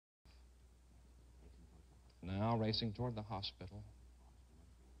now racing toward the hospital.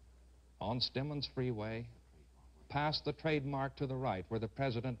 On Stemmons Freeway, past the trademark to the right, where the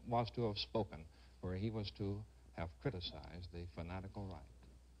president was to have spoken, where he was to have criticized the fanatical right.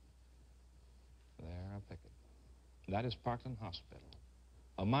 There, a picket. That is Parkland Hospital,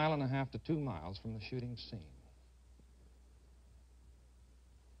 1.5 miles to 2 miles from the shooting scene.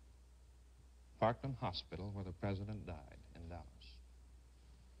 Parkland Hospital, where the president died, in Dallas.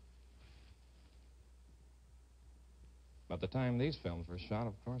 By the time these films were shot,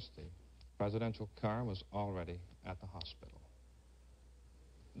 of course, the presidential car was already at the hospital.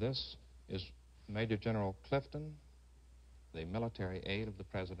 This is Major General Clifton, the military aide of the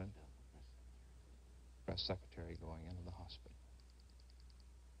president, press secretary going into the hospital.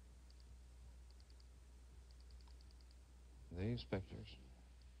 These pictures,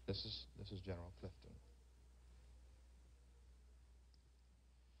 this is General Clifton.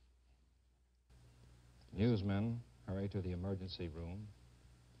 Newsmen hurry to the emergency room.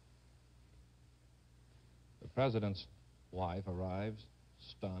 The president's wife arrives,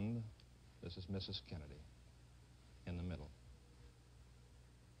 stunned. This is Mrs. Kennedy, in the middle.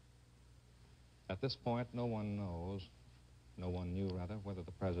 At this point, no one knew rather, whether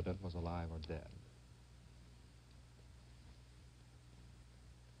the president was alive or dead.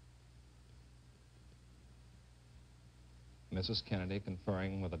 Mrs. Kennedy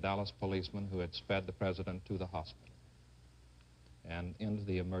conferring with a Dallas policeman who had sped the president to the hospital. And into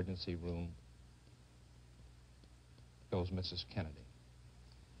the emergency room goes Mrs. Kennedy.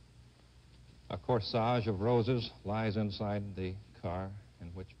 A corsage of roses lies inside the car in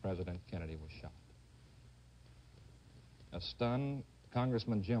which President Kennedy was shot. A stunned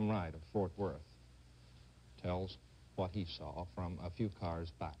Congressman Jim Wright of Fort Worth tells what he saw from a few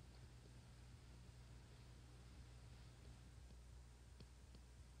cars back.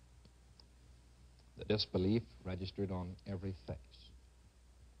 The disbelief registered on every face.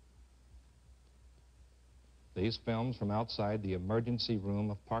 These films from outside the emergency room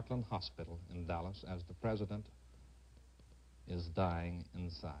of Parkland Hospital in Dallas as the president is dying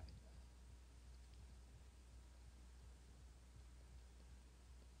inside.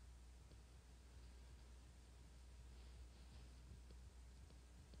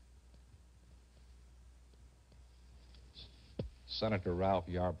 Senator Ralph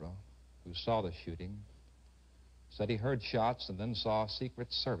Yarborough, who saw the shooting, said he heard shots and then saw a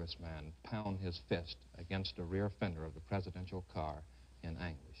Secret Service man pound his fist against a rear fender of the presidential car in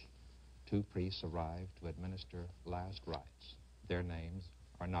anguish. 2 priests arrived to administer last rites. Their names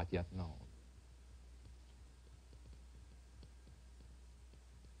are not yet known.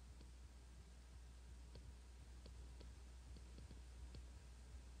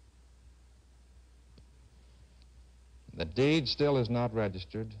 The deed still is not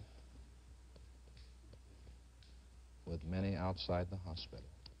registered with many outside the hospital.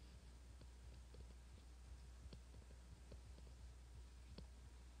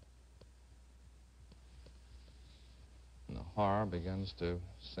 And the horror begins to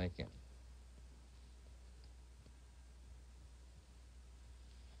sink in.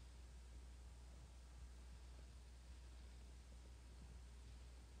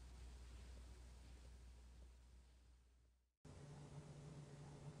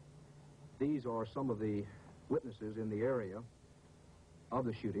 These are some of the witnesses in the area of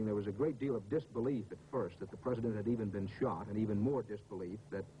the shooting. There was a great deal of disbelief at first that the president had even been shot, and even more disbelief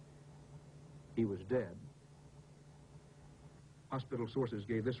that he was dead. Hospital sources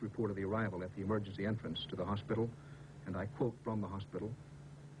gave this report of the arrival at the emergency entrance to the hospital, and I quote from the hospital: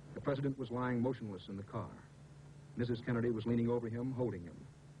 "The president was lying motionless in the car. Mrs. Kennedy was leaning over him, holding him.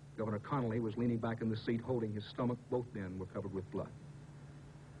 Governor Connolly was leaning back in the seat, holding his stomach. Both men were covered with blood."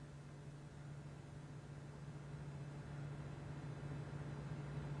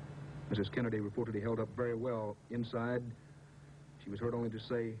 Mrs. Kennedy reportedly held up very well inside. She was heard only to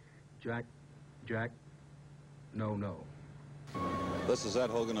say, "Jack, Jack, no, no." This is Ed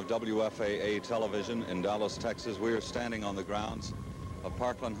Hogan of WFAA Television in Dallas, Texas. We are standing on the grounds of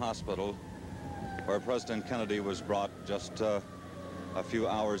Parkland Hospital, where President Kennedy was brought just a few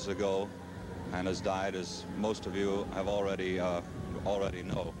hours ago and has died, as most of you have already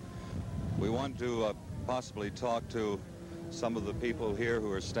know. We want to possibly talk to some of the people here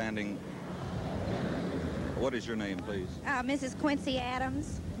who are standing. What is your name, please? Mrs. Quincy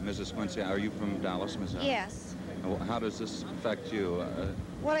Adams. Mrs. Quincy, are you from Dallas, Ms. Adams? Yes. How does this affect you?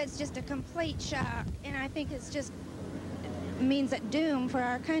 Well, it's just a complete shock, and I think it's just means a doom for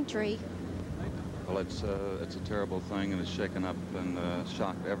our country. Well, it's a terrible thing, and it's shaken up and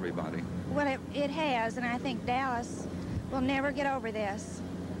shocked everybody. Well, it has, and I think Dallas will never get over this.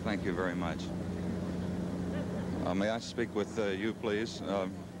 Thank you very much. May I speak with you, please?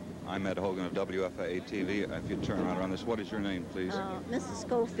 I'm Ed Hogan of WFAA TV. If you turn around on this, what is your name, please? Mrs.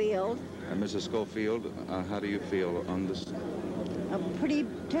 Schofield. Mrs. Schofield, how do you feel on this? Pretty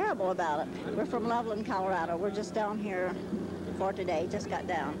terrible about it. We're from Loveland, Colorado. We're just down here for today. Just got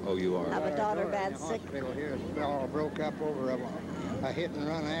down. Oh, you are? I have a daughter bad sick. Hospital here all broke up over a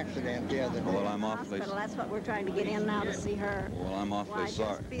hit-and-run accident the other day. Well, I'm awfully... That's what we're trying to get in now to see her. Well, I'm awfully sorry.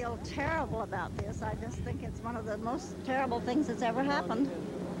 I just feel terrible about this. I just think it's one of the most terrible things that's ever happened.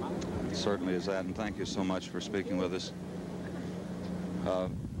 It certainly is that, and thank you so much for speaking with us.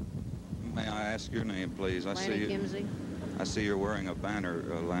 May I ask your name, please? Lanny Kimsey. I see you're wearing a banner,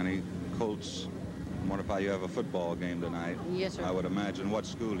 Lanny. Colts. I wonder if you have a football game tonight. Yes, sir. I would imagine. What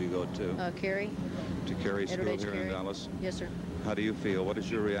school do you go to? Cary. To Cary School here in Dallas? Yes, sir. How do you feel? What is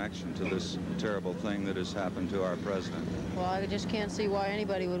your reaction to this terrible thing that has happened to our president? Well, I just can't see why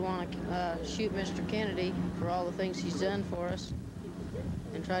anybody would want to shoot Mr. Kennedy for all the things he's done for us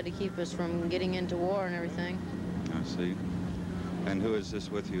and tried to keep us from getting into war and everything. I see. And who is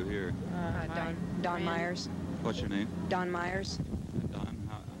this with you here? Don Myers. What's your name? Don Myers. Don,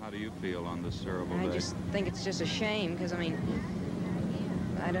 how do you feel on this terrible day? I just think it's just a shame because, I mean,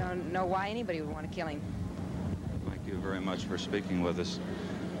 I don't know why anybody would want to kill him. Thank you very much for speaking with us.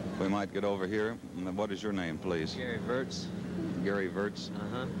 We might get over here. What is your name, please? Gary Verts. Gary Verts?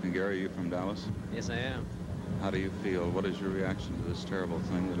 Uh-huh. And Gary, are you from Dallas? Yes, I am. How do you feel? What is your reaction to this terrible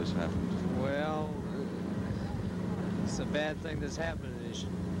thing that has happened? Well, it's a bad thing that's happened.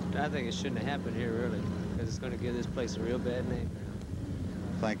 I think it shouldn't have happened here, really, because it's going to give this place a real bad name.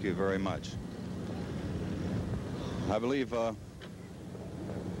 Thank you very much. I believe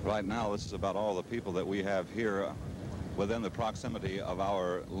right now this is about all the people that we have here within the proximity of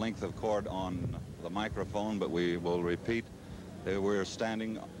our length of cord on the microphone, but we will repeat that we're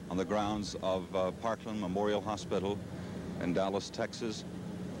standing on the grounds of Parkland Memorial Hospital in Dallas, Texas,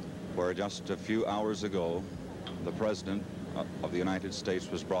 where just a few hours ago the President of the United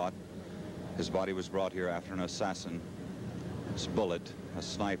States was brought. His body was brought here after an assassin's bullet, a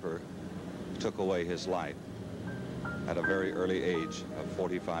sniper, took away his life at a very early age of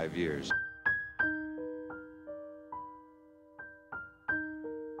 45 years.